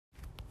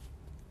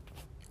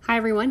Hi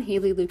everyone,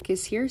 Haley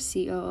Lucas here,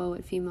 COO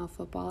at Female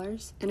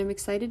Footballers, and I'm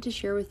excited to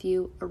share with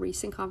you a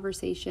recent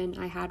conversation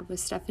I had with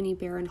Stephanie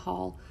Barron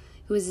Hall,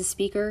 who is a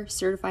speaker,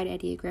 certified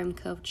Enneagram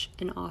coach,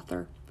 and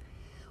author.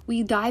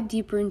 We dive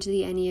deeper into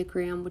the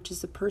Enneagram, which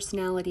is a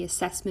personality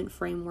assessment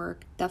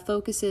framework that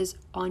focuses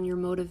on your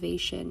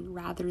motivation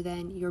rather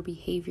than your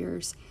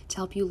behaviors to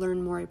help you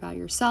learn more about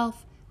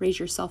yourself, raise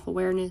your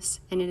self-awareness,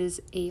 and it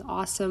is an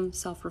awesome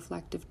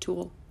self-reflective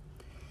tool.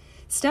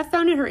 Steph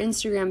founded her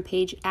Instagram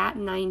page at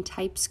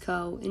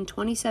 9typesco in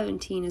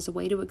 2017 as a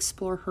way to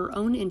explore her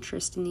own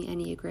interest in the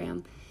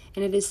Enneagram,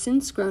 and it has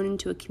since grown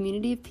into a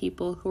community of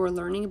people who are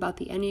learning about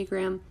the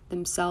Enneagram,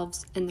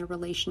 themselves, and their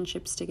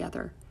relationships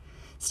together.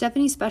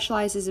 Stephanie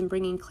specializes in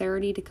bringing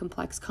clarity to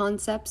complex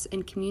concepts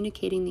and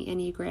communicating the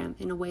Enneagram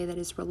in a way that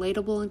is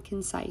relatable and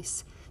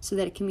concise so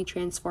that it can be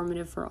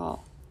transformative for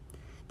all.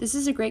 This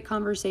is a great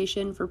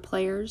conversation for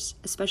players,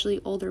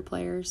 especially older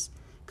players,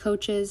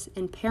 coaches,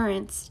 and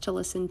parents to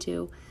listen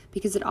to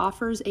because it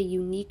offers a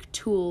unique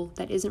tool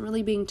that isn't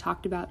really being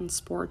talked about in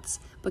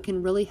sports but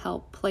can really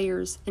help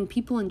players and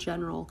people in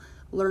general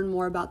learn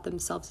more about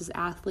themselves as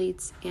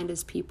athletes and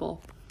as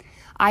people.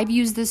 I've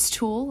used this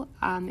tool.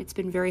 It's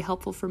been very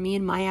helpful for me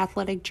in my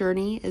athletic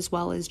journey as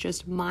well as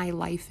just my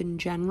life in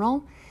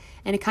general.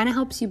 And it kind of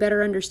helps you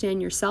better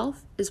understand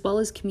yourself as well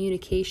as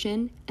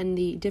communication and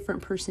the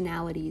different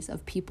personalities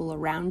of people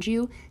around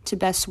you to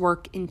best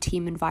work in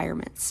team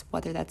environments,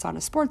 whether that's on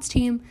a sports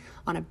team,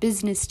 on a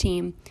business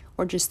team,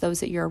 or just those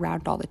that you're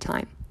around all the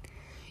time.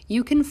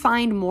 You can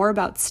find more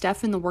about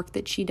Steph and the work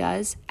that she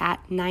does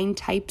at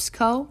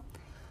 9typesco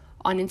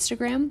on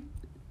Instagram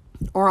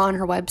or on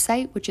her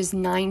website, which is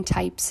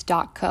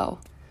 9types.co.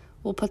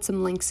 We'll put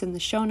some links in the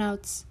show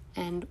notes,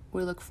 and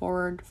we look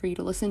forward for you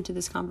to listen to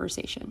this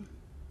conversation.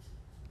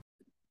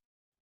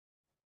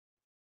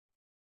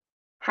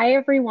 Hi,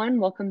 everyone.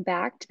 Welcome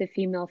back to the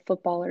Female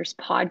Footballers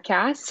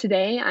podcast.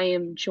 Today, I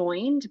am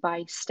joined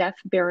by Steph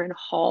Barron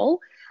Hall,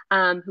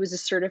 who is a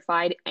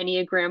certified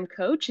Enneagram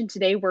coach. And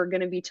today, we're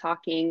going to be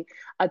talking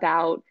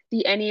about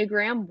the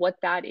Enneagram, what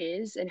that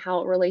is, and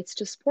how it relates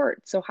to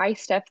sport. So, hi,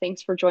 Steph.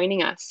 Thanks for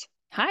joining us.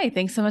 Hi,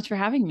 thanks so much for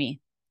having me.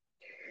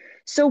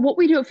 So what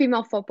we do at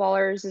Female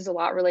Footballers is a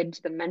lot related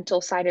to the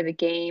mental side of the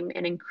game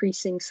and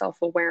increasing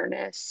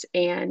self-awareness.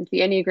 And the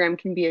Enneagram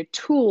can be a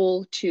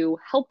tool to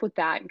help with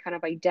that and kind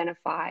of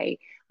identify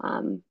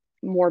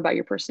more about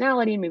your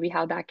personality and maybe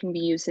how that can be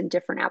used in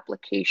different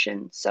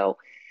applications. So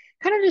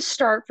kind of just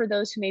start for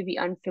those who may be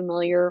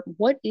unfamiliar,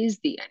 what is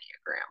the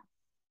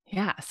Enneagram?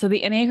 Yeah, so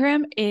the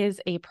Enneagram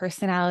is a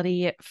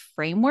personality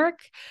framework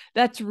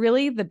that's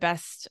really the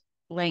best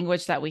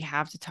language that we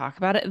have to talk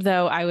about it,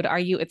 though I would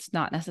argue it's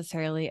not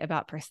necessarily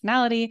about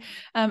personality,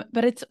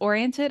 but it's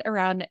oriented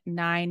around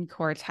 9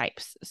 core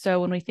types. So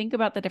when we think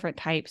about the different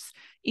types,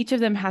 each of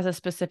them has a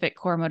specific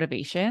core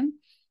motivation.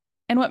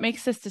 And what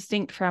makes this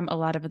distinct from a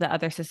lot of the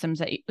other systems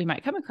that we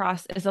might come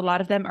across is a lot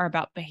of them are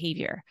about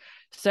behavior.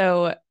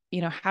 So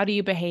how do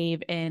you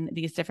behave in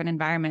these different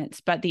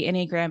environments? But the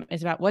Enneagram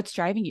is about what's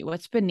driving you,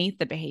 what's beneath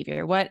the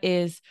behavior, what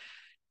is,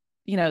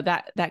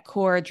 that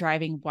core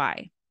driving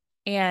why.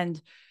 And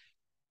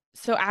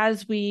so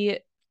as we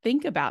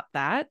think about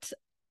that,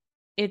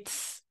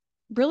 it's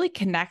really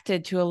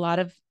connected to a lot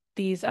of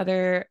these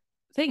other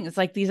things,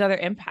 like these other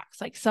impacts,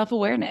 like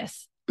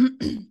self-awareness.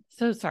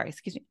 So sorry,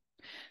 excuse me.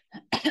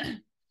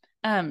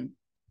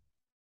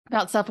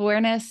 About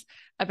self-awareness,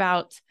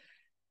 about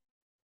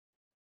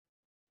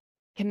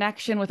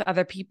connection with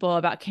other people,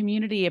 about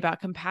community,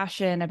 about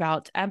compassion,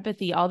 about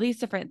empathy, all these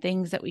different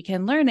things that we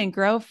can learn and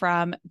grow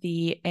from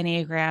the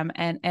Enneagram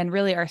and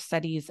really our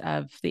studies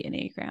of the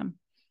Enneagram.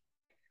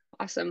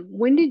 Awesome.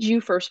 When did you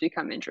first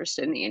become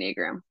interested in the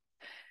Enneagram?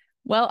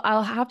 Well,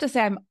 I'll have to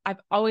say I've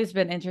always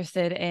been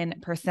interested in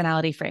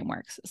personality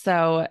frameworks.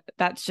 So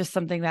that's just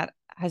something that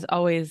has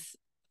always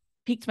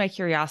piqued my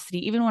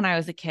curiosity. Even when I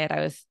was a kid,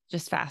 I was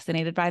just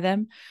fascinated by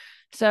them.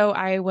 So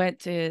I went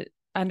to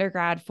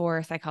undergrad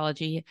for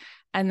psychology,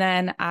 and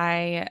then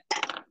I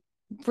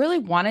really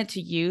wanted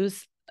to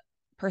use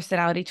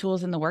personality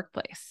tools in the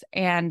workplace.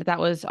 And that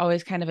was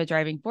always kind of a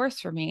driving force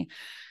for me.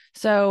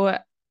 So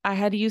I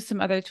had used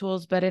some other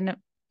tools, but in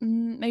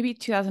maybe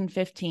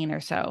 2015 or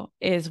so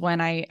is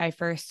when I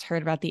first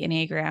heard about the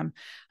Enneagram.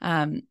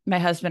 My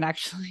husband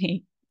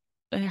actually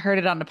heard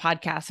it on the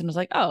podcast and was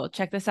like, "Oh,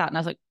 check this out." And I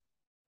was like,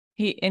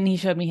 he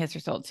showed me his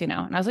results, and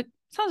I was like,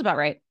 "Sounds about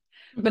right."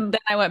 But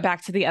then I went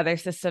back to the other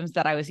systems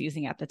that I was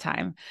using at the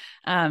time.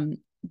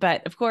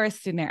 But of course,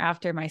 soon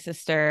thereafter, my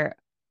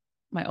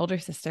older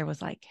sister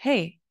was like,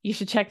 "Hey, you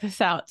should check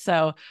this out."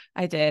 So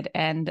I did.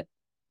 And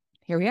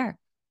here we are.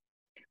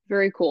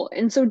 Very cool.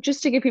 And so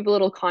just to give people a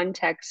little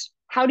context,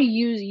 how do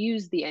you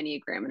use the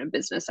Enneagram in a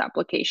business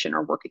application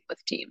or working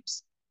with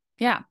teams?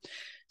 Yeah.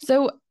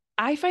 So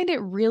I find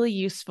it really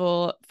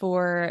useful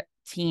for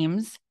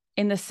teams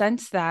in the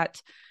sense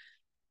that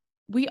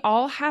we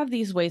all have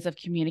these ways of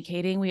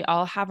communicating. We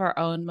all have our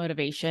own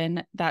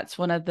motivation. That's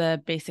one of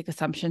the basic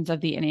assumptions of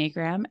the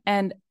Enneagram.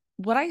 And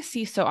what I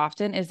see so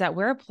often is that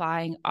we're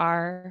applying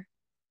our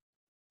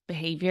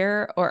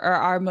behavior or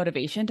our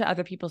motivation to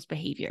other people's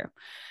behavior.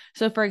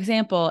 So for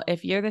example,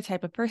 if you're the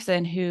type of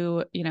person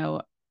who,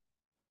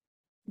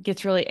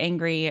 gets really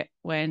angry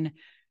when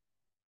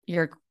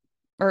you're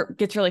or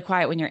gets really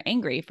quiet when you're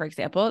angry, for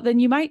example, then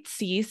you might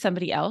see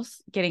somebody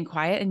else getting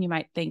quiet and you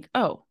might think,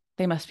 oh,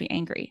 they must be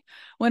angry.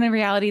 When in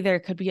reality, there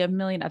could be a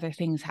million other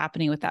things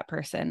happening with that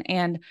person.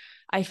 And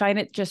I find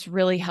it just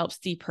really helps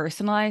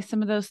depersonalize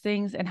some of those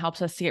things and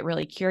helps us to get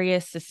really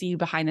curious to see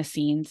behind the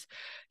scenes,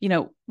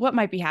 what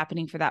might be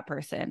happening for that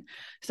person.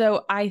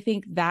 So I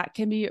think that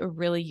can be a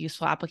really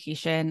useful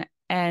application.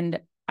 And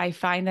I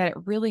find that it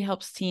really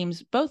helps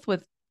teams both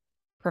with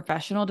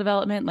professional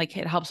development, like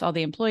it helps all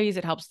the employees,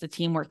 it helps the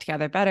team work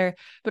together better,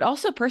 but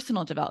also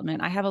personal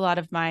development. I have a lot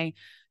of my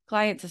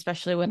clients,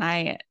 especially when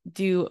I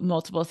do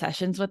multiple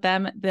sessions with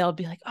them, they'll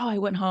be like, oh, I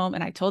went home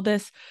and I told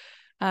this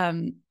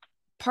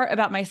part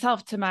about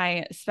myself to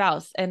my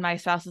spouse, and my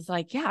spouse is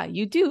like, yeah,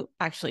 you do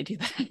actually do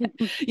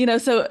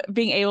that. So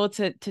being able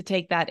to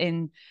take that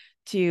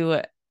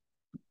into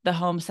the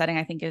home setting,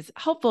 I think is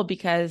helpful,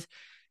 because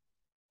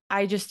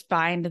I just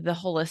find the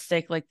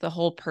holistic, like the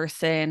whole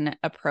person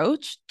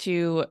approach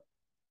to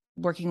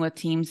working with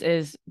teams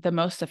is the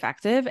most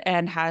effective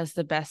and has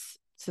the best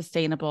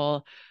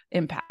sustainable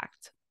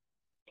impact.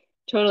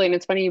 Totally. And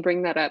it's funny you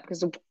bring that up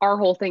because our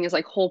whole thing is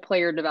like whole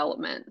player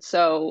development.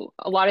 So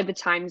a lot of the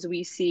times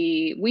we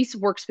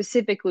work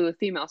specifically with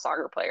female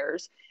soccer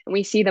players, and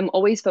we see them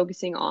always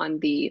focusing on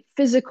the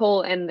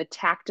physical and the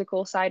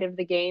tactical side of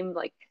the game.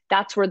 Like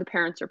that's where the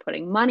parents are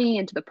putting money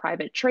into the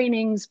private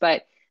trainings,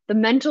 but the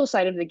mental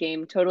side of the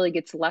game totally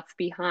gets left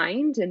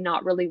behind and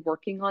not really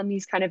working on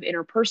these kind of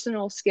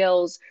interpersonal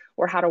skills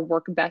or how to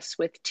work best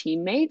with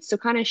teammates. So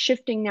kind of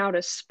shifting now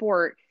to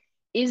sport,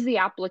 is the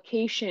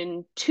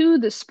application to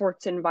the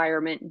sports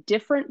environment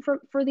different for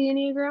the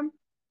Enneagram?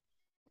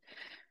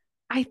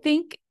 I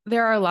think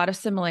there are a lot of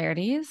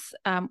similarities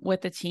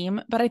with the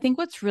team, but I think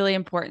what's really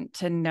important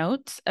to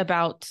note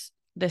about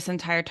this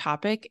entire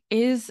topic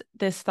is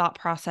this thought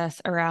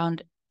process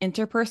around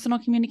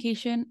interpersonal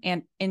communication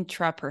and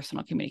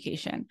intrapersonal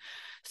communication.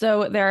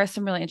 So there are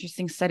some really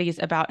interesting studies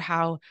about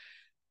how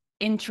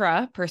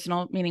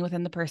intrapersonal, meaning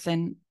within the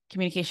person,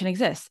 communication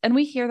exists. And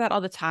we hear that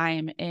all the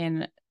time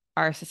in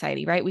our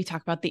society, right? We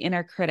talk about the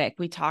inner critic.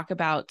 We talk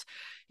about,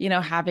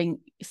 having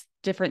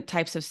different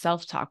types of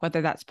self-talk,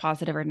 whether that's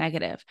positive or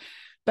negative.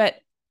 But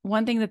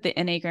one thing that the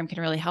Enneagram can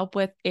really help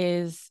with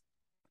is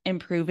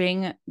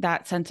improving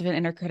that sense of an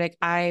inner critic.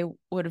 I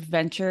would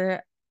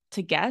venture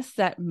to guess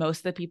that most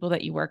of the people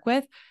that you work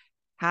with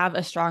have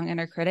a strong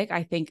inner critic.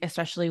 I think,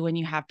 especially when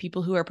you have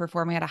people who are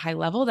performing at a high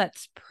level,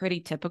 that's pretty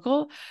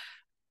typical.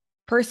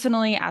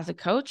 Personally, as a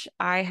coach,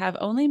 I have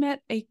only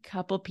met a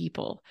couple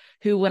people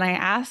who, when I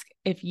ask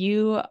if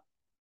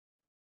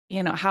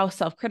how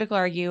self-critical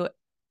are you,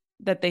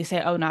 that they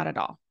say, oh, not at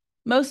all.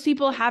 Most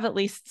people have at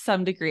least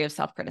some degree of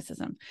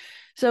self-criticism.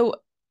 So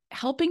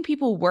helping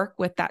people work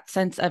with that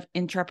sense of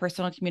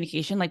intrapersonal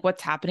communication, like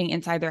what's happening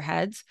inside their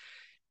heads,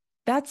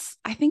 that's,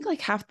 I think, like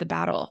half the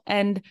battle.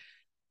 And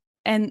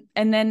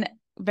then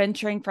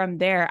venturing from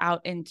there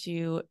out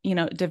into,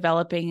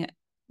 developing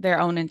their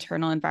own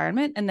internal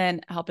environment, and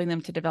then helping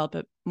them to develop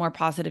a more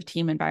positive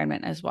team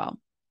environment as well.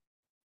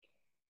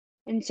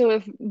 And so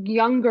if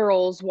young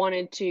girls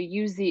wanted to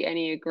use the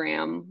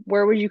Enneagram,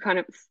 where would you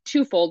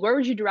twofold, where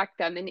would you direct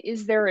them? And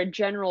is there a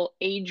general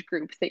age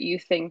group that you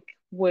think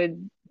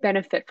would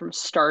benefit from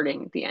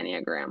starting the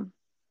Enneagram?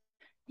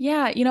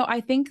 Yeah,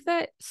 I think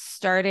that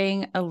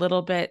starting a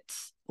little bit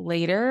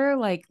later,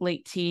 like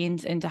late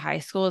teens into high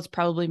school, is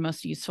probably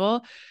most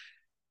useful.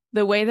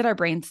 The way that our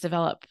brains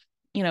develop,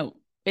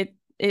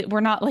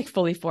 we're not like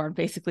fully formed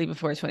basically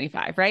before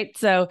 25, right?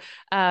 So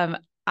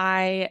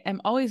I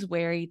am always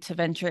wary to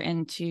venture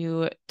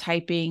into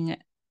typing,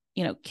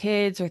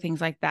 kids or things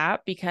like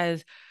that,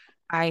 because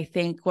I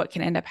think what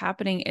can end up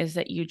happening is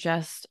that you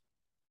just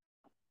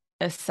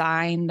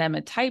assign them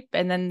a type,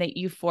 and then that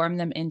you form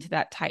them into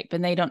that type,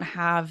 and they don't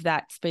have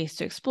that space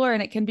to explore,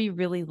 and it can be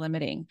really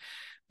limiting.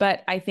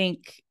 But I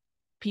think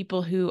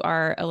people who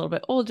are a little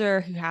bit older,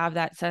 who have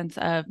that sense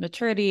of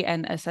maturity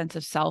and a sense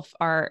of self,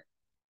 are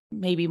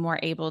maybe more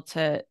able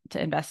to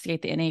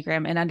investigate the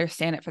Enneagram and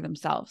understand it for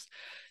themselves.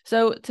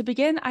 So to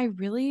begin, I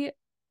mean,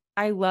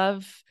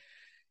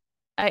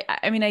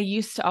 I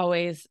used to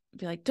always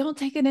be like, don't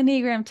take an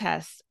Enneagram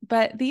test.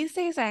 But these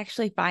days I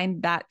actually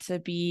find that to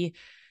be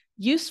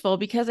useful,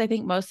 because I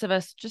think most of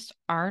us just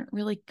aren't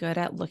really good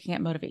at looking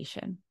at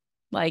motivation.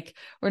 Like,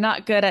 we're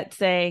not good at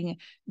saying,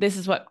 this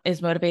is what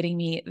is motivating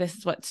me, this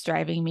is what's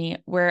driving me.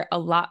 We're a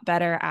lot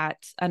better at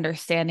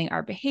understanding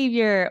our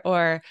behavior,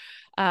 or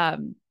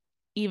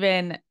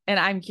even, and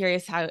I'm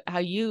curious how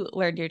you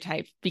learned your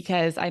type,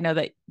 because I know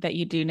that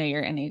you do know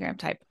your Enneagram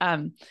type.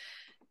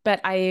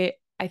 But I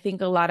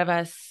think a lot of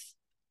us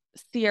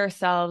see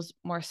ourselves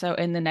more so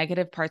in the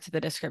negative parts of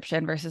the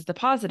description versus the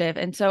positive.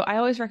 And so I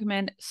always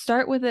recommend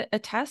start with a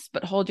test,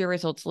 but hold your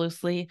results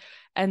loosely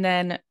and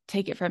then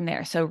take it from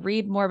there. So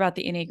read more about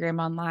the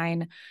Enneagram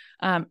online.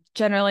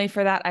 Generally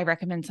for that, I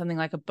recommend something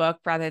like a book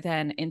rather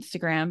than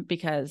Instagram,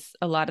 because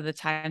a lot of the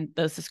time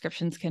those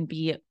descriptions can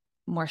be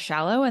more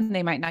shallow and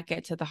they might not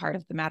get to the heart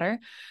of the matter.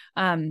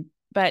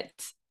 But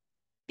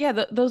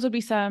yeah, those would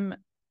be some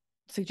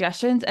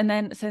suggestions. And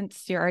then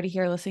since you're already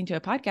here listening to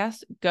a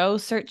podcast, go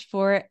search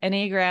for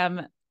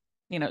Enneagram,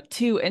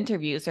 2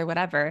 interviews or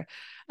whatever,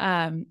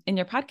 in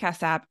your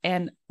podcast app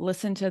and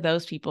listen to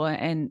those people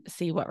and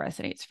see what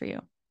resonates for you.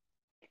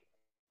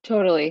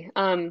 Totally.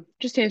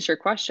 Just to answer your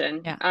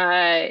question.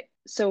 Yeah.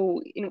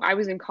 So, I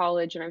was in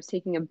college and I was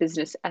taking a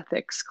business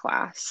ethics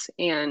class,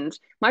 and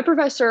my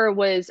professor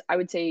was, I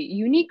would say,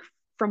 unique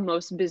from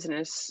most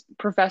business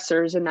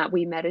professors in that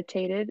we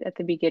meditated at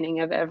the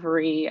beginning of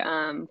every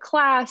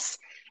class.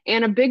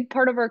 And a big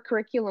part of our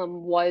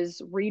curriculum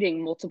was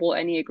reading multiple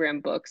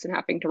Enneagram books and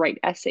having to write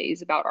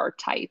essays about our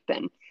type,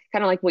 and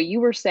kind of like what you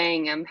were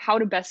saying, how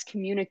to best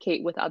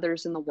communicate with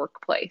others in the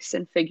workplace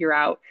and figure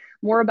out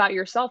more about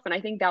yourself. And I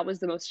think that was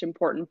the most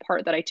important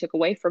part that I took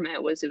away from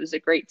it was a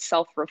great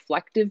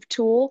self-reflective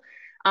tool.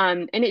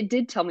 And it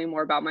did tell me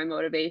more about my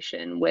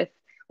motivation with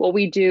what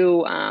we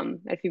do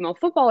at Female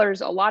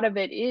Footballers. A lot of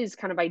it is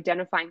kind of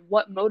identifying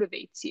what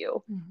motivates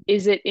you. Mm-hmm.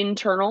 Is it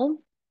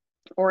internal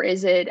or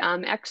is it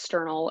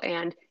external?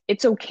 And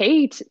it's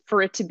okay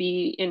for it to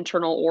be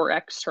internal or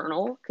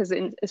external, because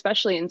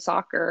especially in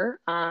soccer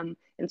and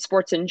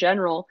sports in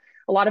general,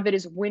 a lot of it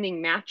is winning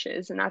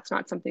matches, and that's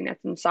not something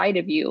that's inside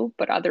of you,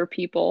 but other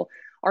people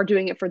are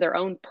doing it for their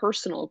own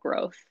personal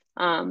growth.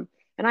 And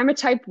I'm a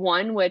type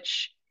 1,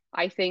 which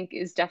I think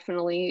is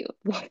definitely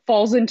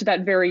falls into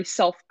that very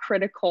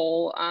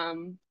self-critical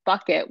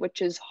bucket,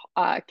 which is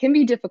can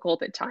be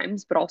difficult at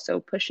times, but also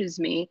pushes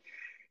me.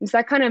 And so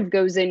that kind of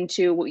goes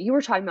into what you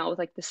were talking about with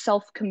like the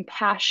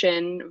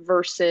self-compassion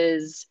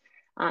versus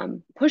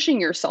pushing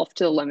yourself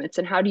to the limits,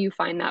 and how do you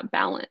find that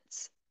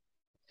balance?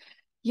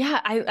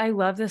 Yeah, I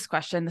love this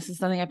question. This is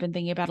something I've been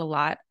thinking about a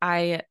lot.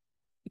 I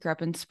grew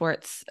up in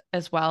sports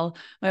as well.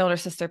 My older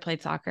sister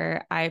played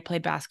soccer. I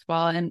played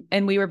basketball,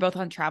 and we were both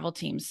on travel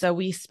teams. So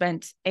we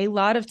spent a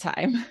lot of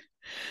time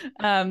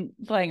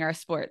playing our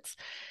sports.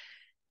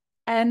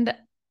 And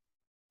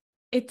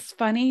it's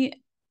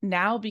funny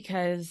now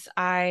because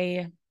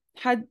I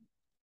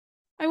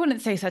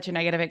wouldn't say such a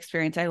negative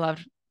experience. I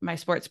loved my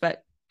sports,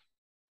 but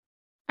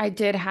I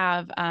did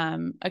have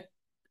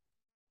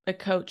a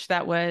coach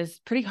that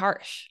was pretty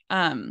harsh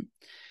and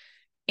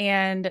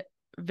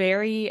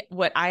very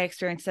what I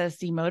experienced as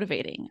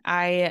demotivating.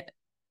 I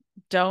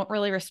don't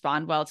really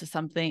respond well to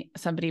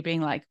somebody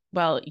being like,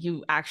 well,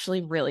 you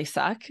actually really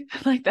suck.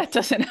 Like that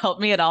doesn't help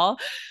me at all.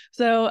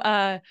 So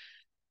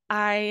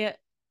I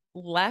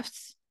left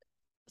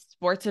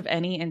sports of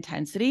any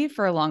intensity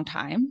for a long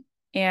time.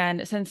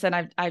 And since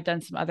then I've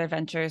done some other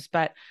ventures,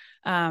 but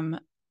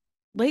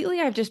lately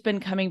I've just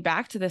been coming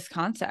back to this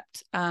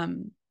concept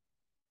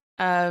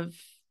of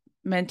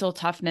mental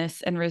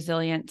toughness and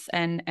resilience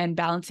and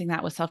balancing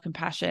that with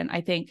self-compassion.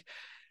 I think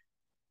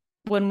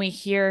when we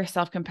hear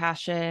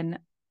self-compassion,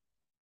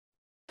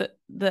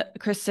 the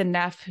Kristen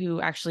Neff,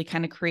 who actually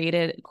kind of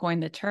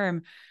coined the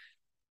term,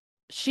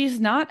 she's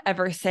not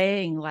ever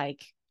saying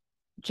like,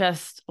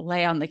 just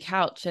lay on the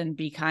couch and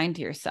be kind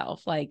to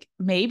yourself. Like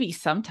maybe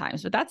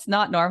sometimes, but that's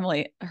not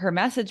normally her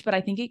message, but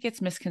I think it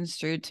gets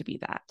misconstrued to be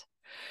that.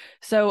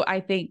 So I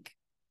think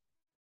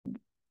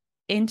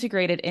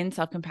integrated in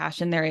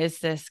self-compassion, there is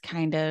this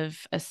kind of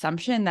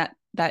assumption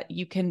that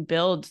you can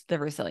build the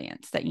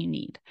resilience that you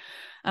need.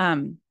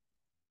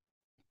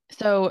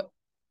 So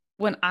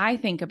when I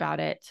think about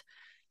it,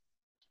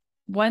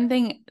 one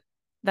thing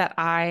that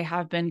I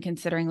have been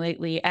considering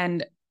lately,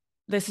 and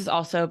this is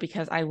also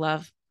because I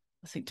love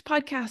listening to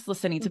podcasts,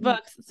 listening to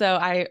books. So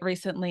I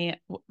recently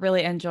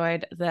really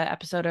enjoyed the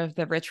episode of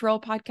the Rich Roll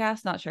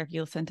podcast. Not sure if you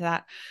listened to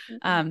that.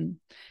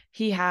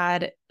 He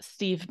had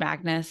Steve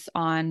Magnus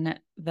on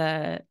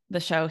the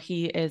show.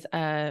 He is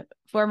a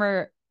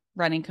former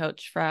running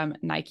coach from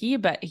Nike,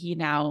 but he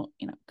now,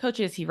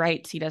 coaches, he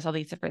writes, he does all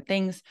these different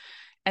things.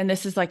 And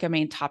this is like a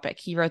main topic.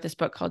 He wrote this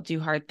book called Do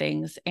Hard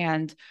Things.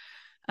 And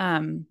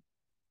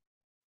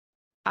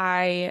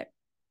I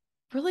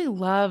really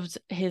loved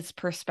his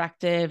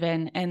perspective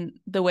and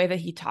the way that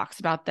he talks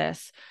about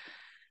this.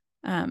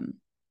 And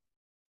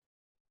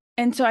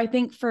so I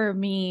think for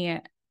me,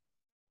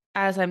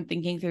 as I'm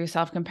thinking through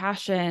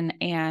self-compassion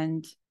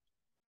and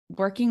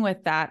working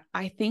with that,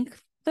 I think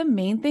the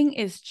main thing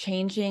is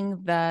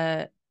changing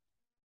the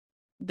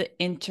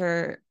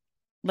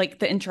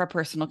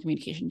intrapersonal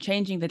communication,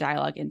 changing the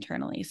dialogue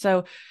internally.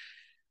 So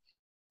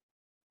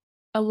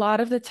a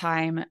lot of the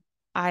time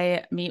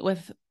I meet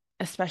with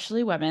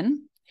especially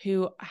women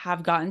who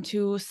have gotten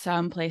to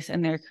some place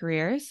in their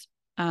careers,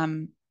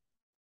 and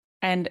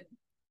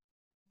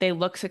they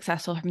look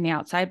successful from the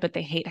outside, but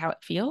they hate how it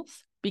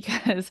feels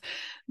because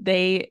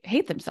they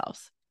hate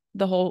themselves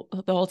the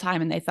whole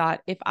time. And they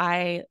thought, if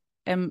I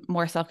am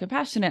more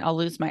self-compassionate, I'll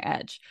lose my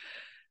edge.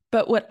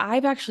 But what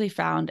I've actually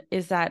found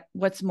is that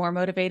what's more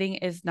motivating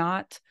is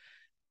not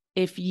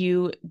if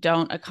you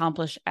don't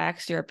accomplish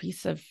X, you're a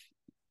piece of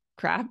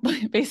crap,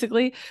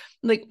 basically.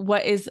 Like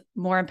what is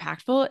more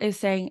impactful is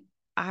saying,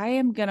 I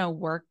am going to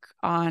work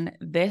on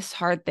this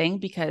hard thing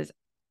because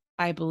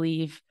I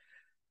believe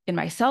in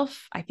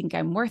myself. I think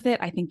I'm worth it.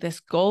 I think this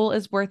goal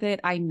is worth it.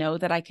 I know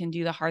that I can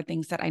do the hard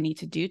things that I need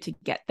to do to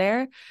get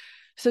there.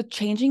 So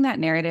changing that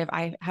narrative,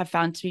 I have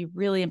found to be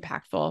really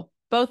impactful,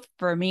 both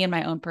for me and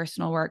my own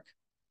personal work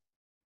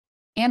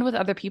and with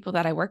other people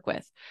that I work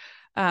with.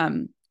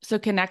 So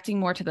connecting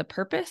more to the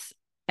purpose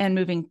and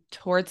moving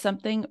towards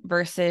something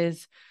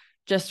versus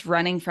just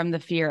running from the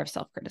fear of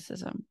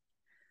self-criticism.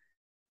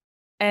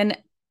 And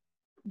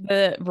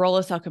the role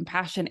of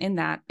self-compassion in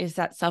that is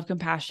that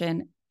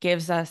self-compassion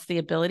gives us the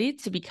ability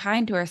to be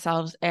kind to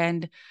ourselves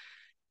and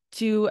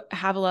to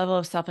have a level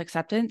of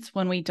self-acceptance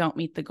when we don't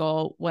meet the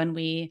goal, when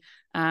we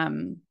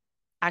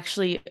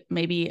actually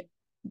maybe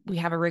we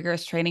have a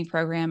rigorous training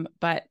program,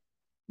 but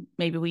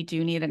maybe we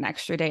do need an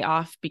extra day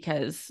off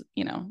because,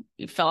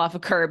 you fell off a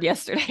curb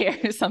yesterday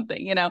or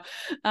something,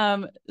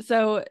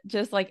 so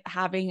just like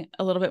having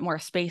a little bit more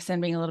space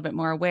and being a little bit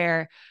more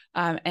aware.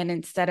 And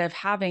instead of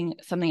having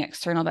something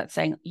external that's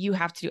saying you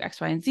have to do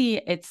X, Y, and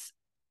Z, it's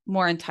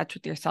more in touch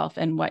with yourself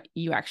and what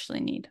you actually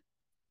need.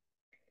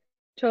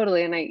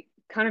 Totally. And I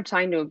kind of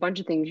tie into a bunch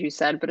of things you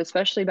said, but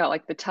especially about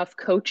like the tough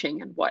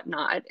coaching and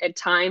whatnot. At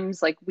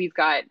times, like we've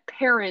got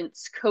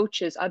parents,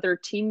 coaches, other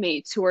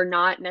teammates who are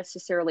not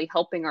necessarily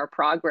helping our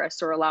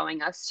progress or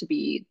allowing us to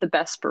be the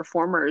best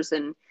performers.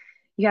 And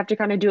you have to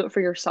kind of do it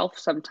for yourself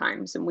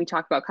sometimes. And we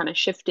talk about kind of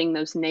shifting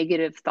those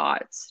negative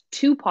thoughts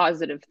to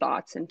positive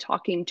thoughts and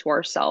talking to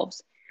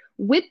ourselves.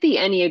 With the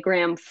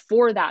Enneagram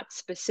for that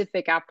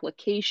specific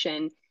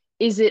application,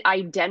 is it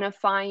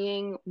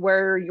identifying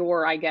where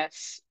your, I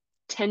guess,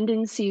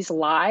 tendencies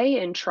lie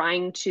and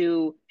trying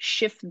to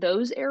shift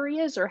those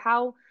areas, or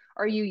how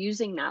are you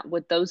using that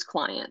with those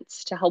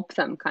clients to help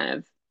them kind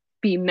of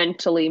be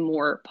mentally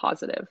more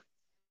positive?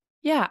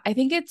 Yeah, I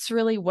think it's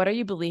really, what are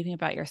you believing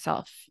about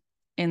yourself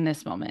in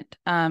this moment?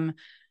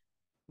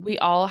 We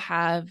all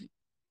have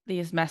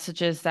these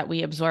messages that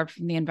we absorb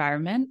from the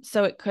environment.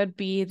 So it could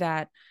be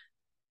that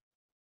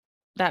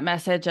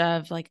message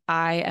of like,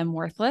 I am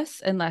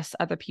worthless unless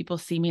other people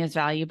see me as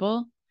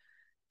valuable.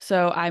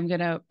 So I'm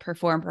going to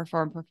perform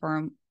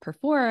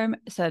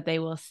so that they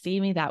will see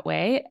me that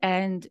way.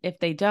 And if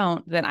they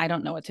don't, then I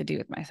don't know what to do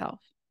with myself.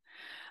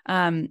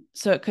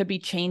 So it could be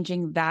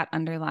changing that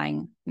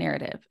underlying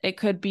narrative. It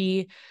could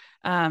be,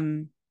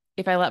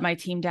 if I let my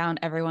team down,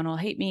 everyone will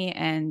hate me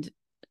and,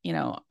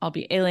 I'll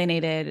be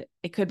alienated.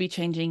 It could be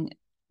changing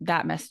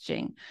that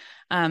messaging.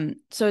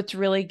 So it's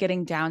really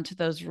getting down to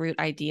those root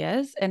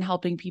ideas and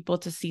helping people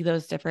to see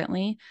those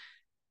differently.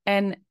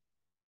 And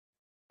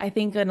I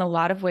think in a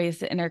lot of ways,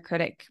 the inner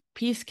critic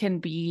piece can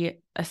be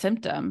a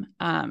symptom.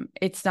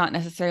 It's not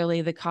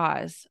necessarily the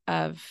cause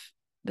of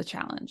the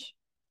challenge.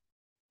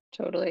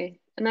 Totally.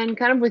 And then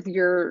kind of with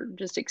your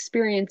just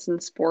experience in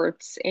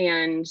sports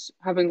and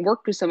having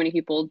worked with so many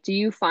people, do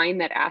you find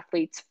that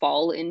athletes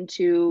fall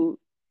into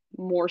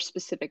more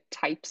specific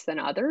types than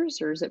others,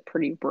 or is it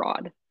pretty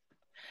broad?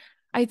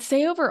 I'd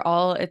say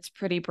overall, it's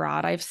pretty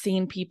broad. I've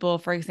seen people,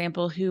 for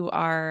example, who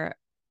are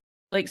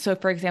like, so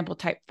for example,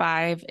 type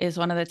 5 is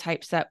one of the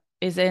types that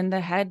is in the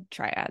head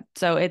triad.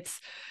 So it's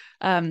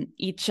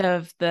each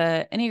of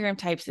the Enneagram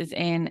types is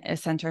in a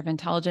center of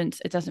intelligence.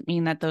 It doesn't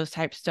mean that those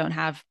types don't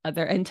have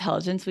other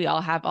intelligence. We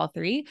all have all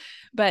three,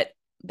 but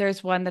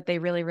there's one that they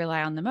really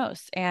rely on the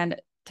most.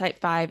 And type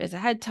 5 is a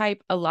head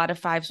type. A lot of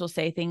fives will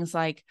say things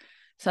like,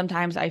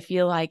 sometimes I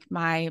feel like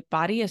my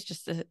body is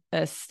just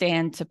a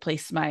stand to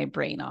place my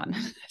brain on,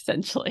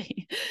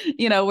 essentially,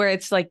 where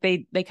it's like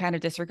they kind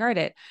of disregard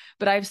it.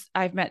 But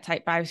I've met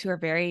type 5s who are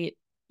very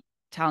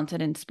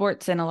talented in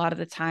sports. And a lot of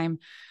the time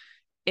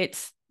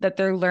it's that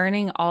they're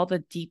learning all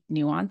the deep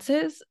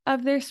nuances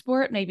of their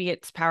sport. Maybe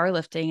it's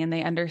powerlifting and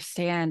they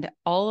understand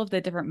all of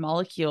the different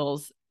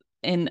molecules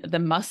in the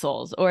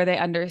muscles, or they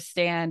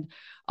understand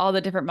all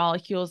the different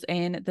molecules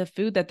in the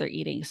food that they're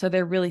eating. So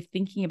they're really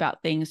thinking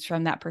about things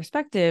from that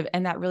perspective,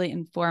 and that really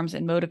informs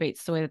and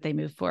motivates the way that they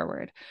move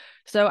forward.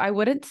 So I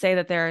wouldn't say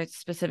that there are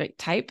specific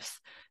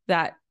types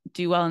that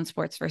do well in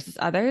sports versus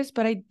others,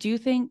 but I do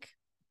think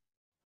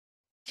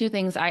two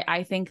things.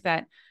 I think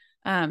that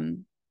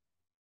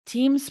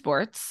team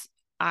sports,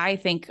 I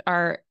think,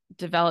 are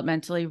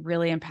developmentally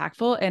really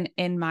impactful. And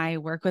in my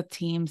work with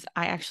teams,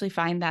 I actually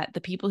find that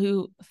the people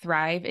who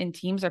thrive in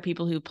teams are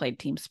people who played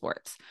team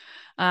sports.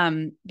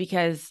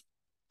 Because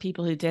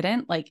people who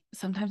didn't, like,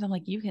 sometimes I'm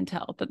like, you can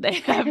tell that they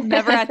have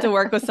never had to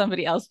work with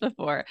somebody else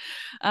before.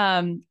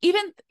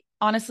 Even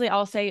honestly,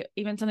 I'll say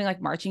even something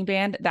like marching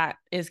band, that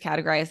is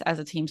categorized as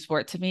a team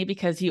sport to me,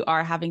 because you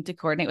are having to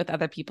coordinate with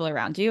other people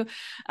around you,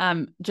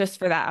 just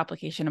for that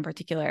application in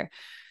particular.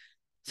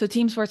 So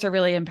team sports are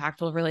really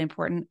impactful, really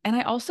important. And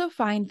I also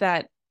find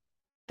that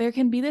there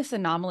can be this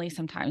anomaly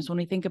sometimes when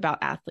we think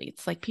about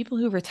athletes, like people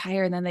who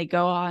retire and then they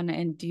go on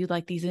and do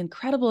like these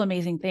incredible,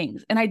 amazing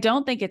things. And I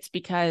don't think it's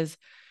because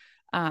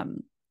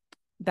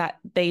that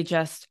they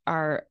just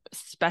are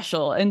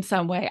special in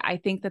some way. I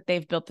think that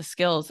they've built the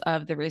skills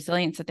of the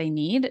resilience that they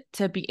need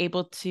to be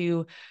able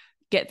to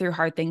get through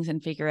hard things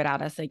and figure it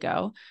out as they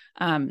go.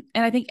 And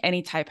I think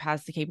any type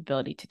has the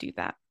capability to do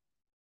that.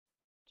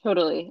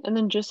 Totally. And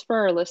then just for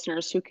our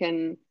listeners who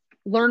can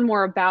learn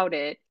more about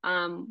it,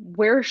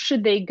 where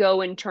should they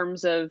go in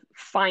terms of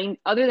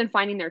other than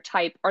finding their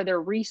type, are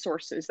there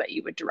resources that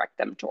you would direct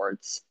them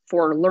towards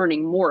for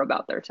learning more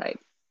about their type?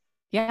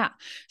 Yeah.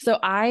 So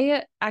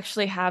I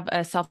actually have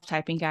a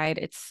self-typing guide.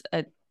 It's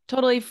a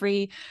totally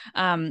free,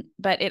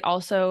 but it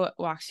also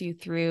walks you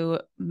through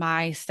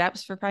my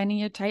steps for finding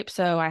your type.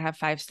 So I have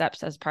 5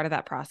 steps as part of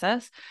that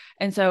process.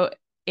 And so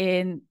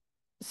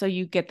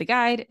you get the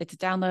guide, it's a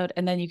download,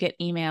 and then you get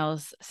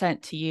emails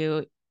sent to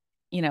you,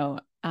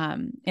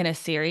 in a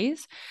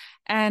series.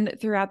 And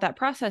throughout that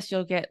process,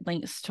 you'll get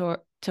links to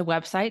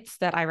websites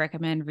that I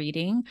recommend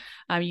reading.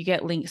 You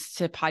get links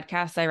to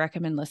podcasts I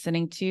recommend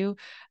listening to.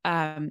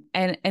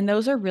 And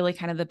those are really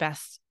kind of the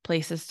best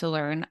places to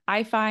learn.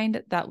 I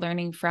find that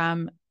learning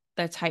from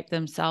the type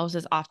themselves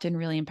is often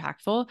really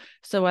impactful.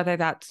 So whether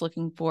that's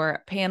looking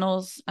for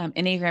panels,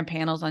 Enneagram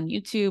panels on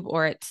YouTube,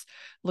 or it's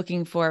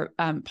looking for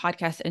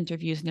podcast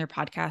interviews in your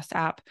podcast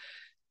app,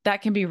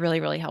 that can be really,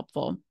 really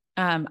helpful.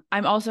 I'm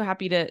also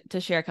happy to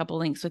share a couple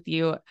links with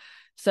you.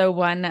 So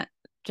one,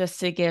 just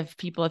to give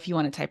people, if you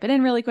want to type it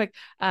in really quick,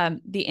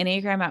 the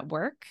Enneagram at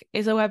Work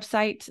is a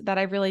website that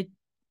I really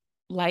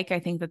like. I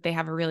think that they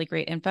have a really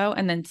great info.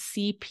 And then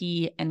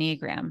CP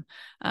Enneagram.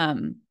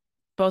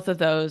 Both of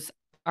those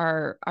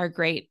are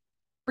great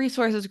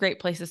resources, great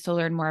places to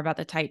learn more about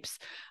the types.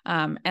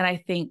 And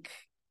I think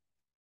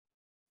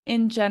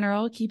in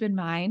general, keep in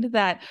mind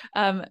that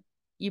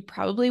you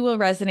probably will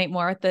resonate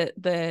more with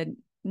the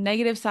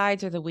negative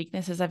sides or the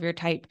weaknesses of your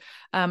type.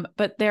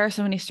 But there are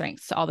so many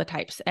strengths to all the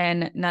types,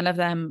 and none of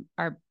them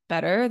are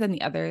better than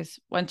the others.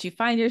 Once you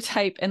find your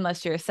type,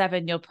 unless you're a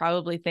 7, you'll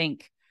probably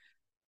think,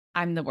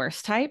 I'm the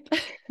worst type,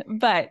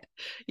 but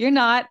you're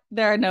not.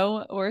 There are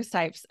no worst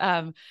types.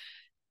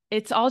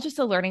 It's all just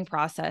a learning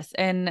process.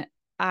 And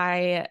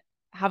I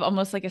have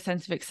almost like a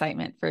sense of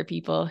excitement for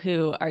people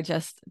who are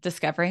just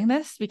discovering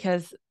this,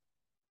 because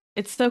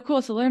it's so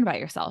cool to learn about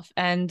yourself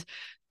and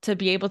to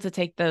be able to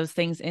take those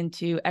things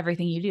into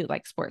everything you do,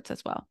 like sports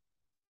as well.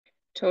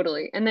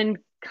 Totally. And then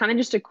kind of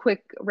just a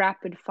quick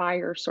rapid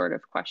fire sort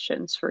of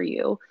questions for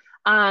you.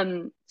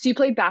 So you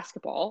played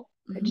basketball.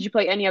 Mm-hmm. Did you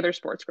play any other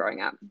sports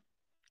growing up?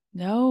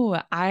 No,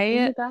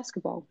 Only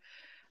basketball.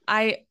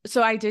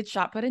 So I did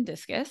shot put and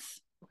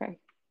discus. Okay.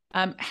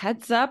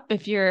 Heads up,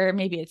 if you're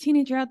maybe a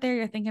teenager out there,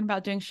 you're thinking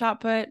about doing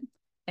shot put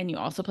and you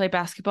also play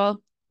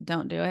basketball,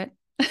 don't do it.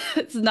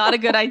 It's not a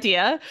good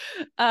idea.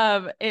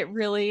 It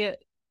really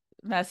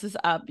messes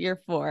up your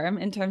form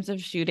in terms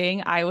of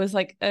shooting. I was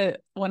like a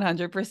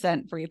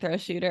 100% free throw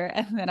shooter,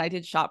 and then I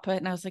did shot put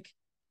and I was like,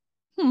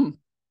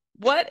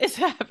 what is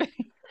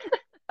happening?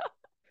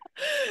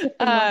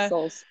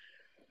 Muscles.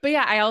 But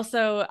yeah,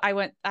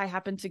 I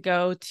happened to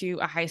go to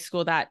a high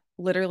school that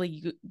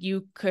literally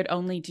you could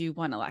only do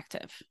one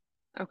elective.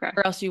 Okay.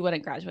 Or else you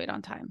wouldn't graduate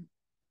on time.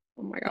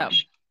 Oh my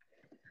gosh.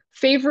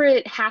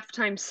 Favorite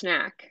halftime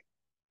snack?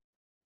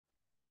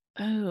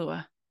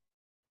 Oh,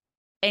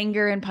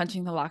 anger and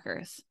punching the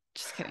lockers.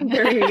 Just kidding.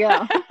 There you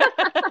go.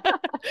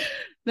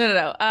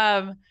 No.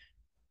 I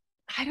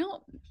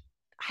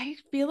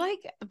feel like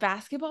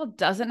basketball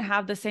doesn't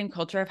have the same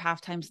culture of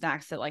halftime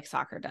snacks that like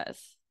soccer does.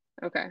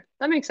 Okay.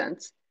 That makes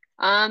sense.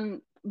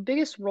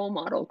 Biggest role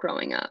model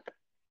growing up?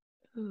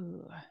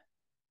 Ooh,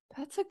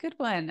 that's a good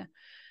one.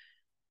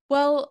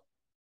 Well,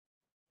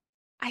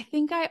 I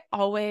think I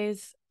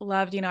always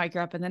loved, I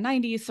grew up in the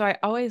 90s, so I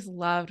always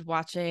loved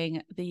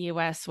watching the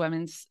US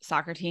women's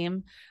soccer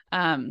team.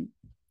 Not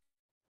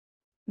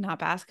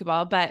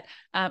basketball, but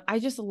I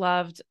just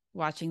loved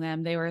watching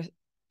them. They were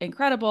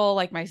incredible.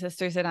 Like my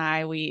sisters and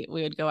I, we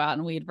would go out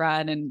and we'd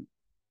run and,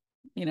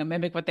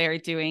 mimic what they were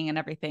doing and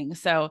everything.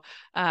 So,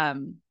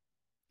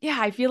 yeah,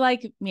 I feel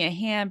like Mia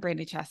Hamm,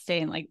 Brandi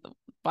Chastain, like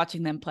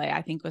watching them play,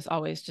 I think was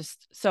always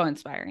just so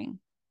inspiring.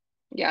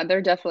 Yeah,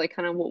 they're definitely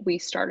kind of what we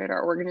started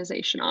our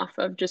organization off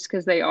of, just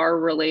because they are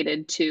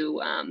related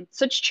to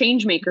such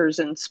change makers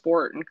in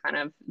sport and kind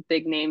of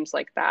big names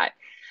like that.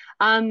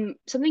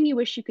 Something you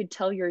wish you could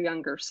tell your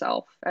younger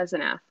self as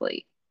an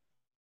athlete?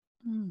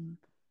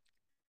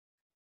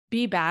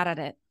 Be bad at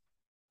it.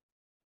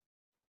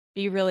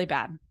 Be really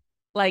bad.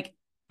 Like,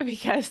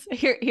 because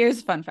here's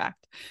a fun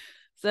fact.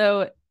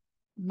 So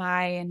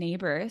my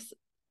neighbors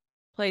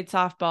played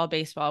softball,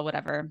 baseball,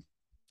 whatever.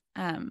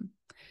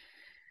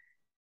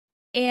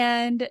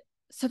 And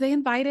so they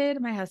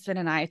invited my husband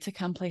and I to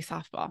come play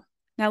softball.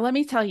 Now, let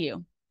me tell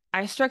you,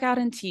 I struck out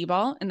in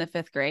T-ball in the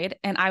 5th grade,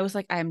 and I was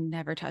like, I'm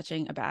never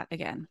touching a bat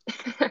again.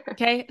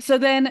 Okay. So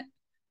then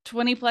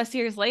 20 plus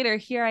years later,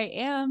 here I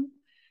am.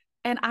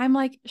 And I'm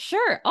like,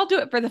 sure, I'll do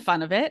it for the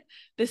fun of it.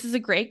 This is a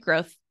great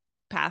growth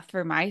path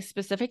for my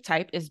specific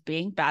type is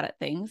being bad at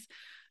things.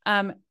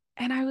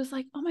 And I was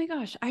like, oh my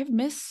gosh, I've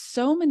missed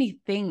so many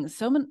things,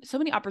 so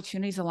many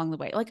opportunities along the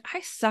way. Like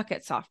I suck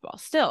at softball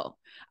still.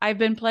 I've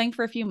been playing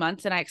for a few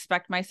months and I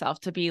expect myself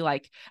to be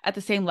like at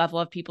the same level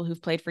of people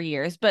who've played for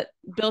years, but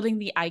building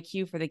the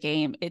IQ for the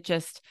game, it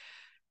just,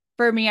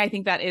 for me, I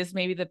think that is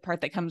maybe the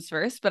part that comes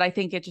first, but I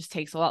think it just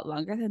takes a lot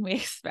longer than we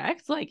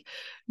expect, like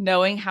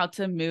knowing how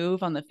to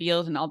move on the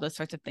field and all those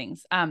sorts of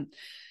things.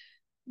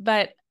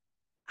 But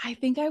I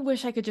think I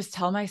wish I could just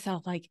tell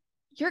myself, like,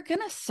 you're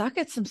going to suck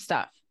at some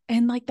stuff.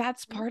 And like,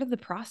 that's part of the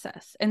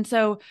process. And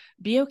so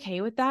be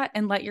okay with that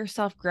and let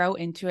yourself grow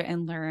into it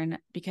and learn,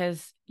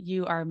 because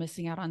you are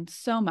missing out on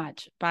so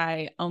much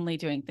by only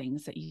doing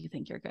things that you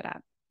think you're good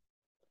at.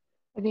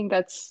 I think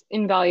that's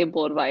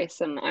invaluable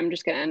advice, and I'm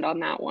just going to end on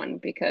that one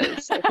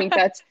because I think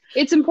that's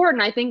it's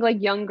important. I think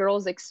like young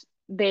girls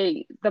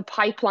the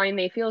pipeline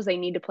they feel is they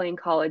need to play in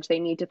college, they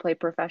need to play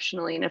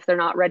professionally, and if they're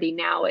not ready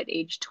now at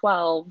age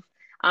 12,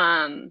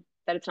 that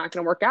it's not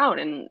going to work out.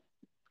 And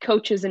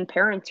coaches and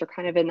parents are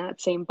kind of in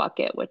that same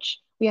bucket, which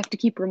we have to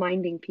keep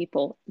reminding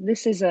people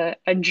this is a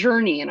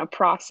journey and a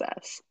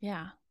process.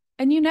 Yeah.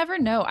 And you never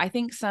know. I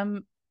think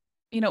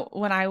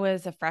when I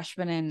was a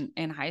freshman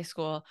in high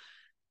school,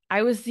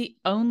 I was the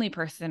only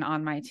person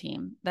on my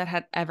team that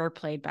had ever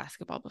played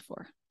basketball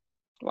before.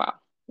 Wow.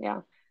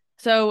 Yeah.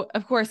 So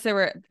of course there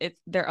were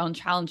their own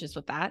challenges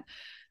with that,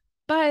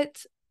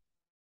 but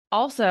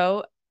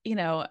also,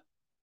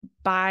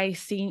 by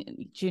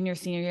junior,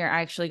 senior year,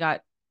 I actually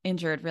got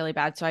injured really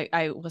bad. So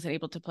I wasn't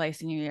able to play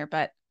senior year,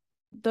 but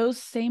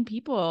those same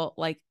people,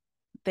 like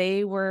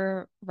they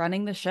were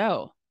running the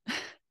show.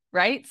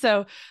 Right.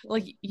 So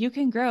like you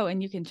can grow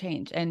and you can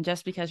change. And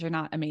just because you're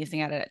not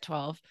amazing at it at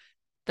 12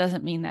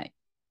 doesn't mean that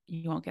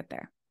you won't get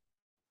there.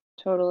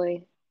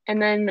 Totally. And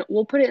then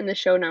we'll put it in the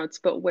show notes,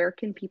 but where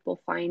can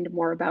people find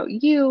more about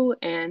you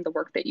and the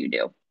work that you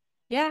do?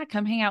 Yeah,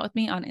 come hang out with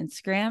me on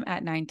Instagram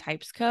at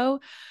 9typesco.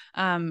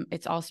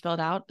 It's all spelled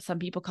out. Some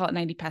people call it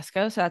 90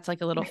 pesco, so that's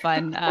like a little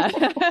fun,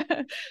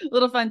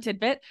 little fun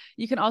tidbit.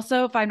 You can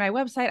also find my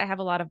website. I have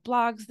a lot of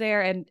blogs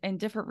there and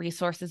different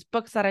resources,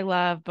 books that I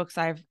love, books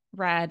I've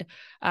read,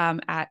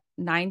 at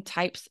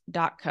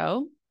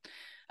 9types.co.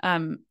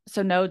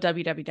 So no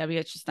www,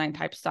 it's just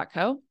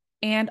 9types.co.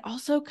 And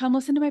also come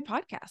listen to my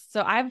podcast.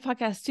 So I have a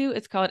podcast too.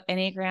 It's called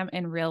Enneagram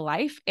in Real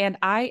Life. And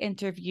I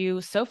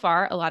interview so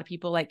far a lot of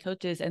people like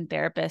coaches and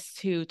therapists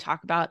who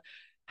talk about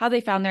how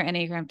they found their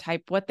Enneagram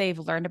type, what they've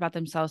learned about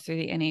themselves through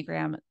the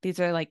Enneagram.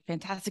 These are like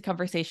fantastic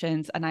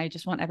conversations, and I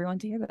just want everyone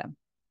to hear them.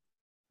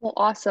 Well,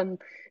 awesome.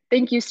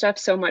 Thank you, Steph,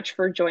 so much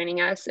for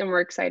joining us. And we're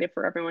excited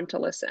for everyone to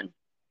listen.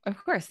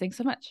 Of course. Thanks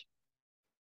so much.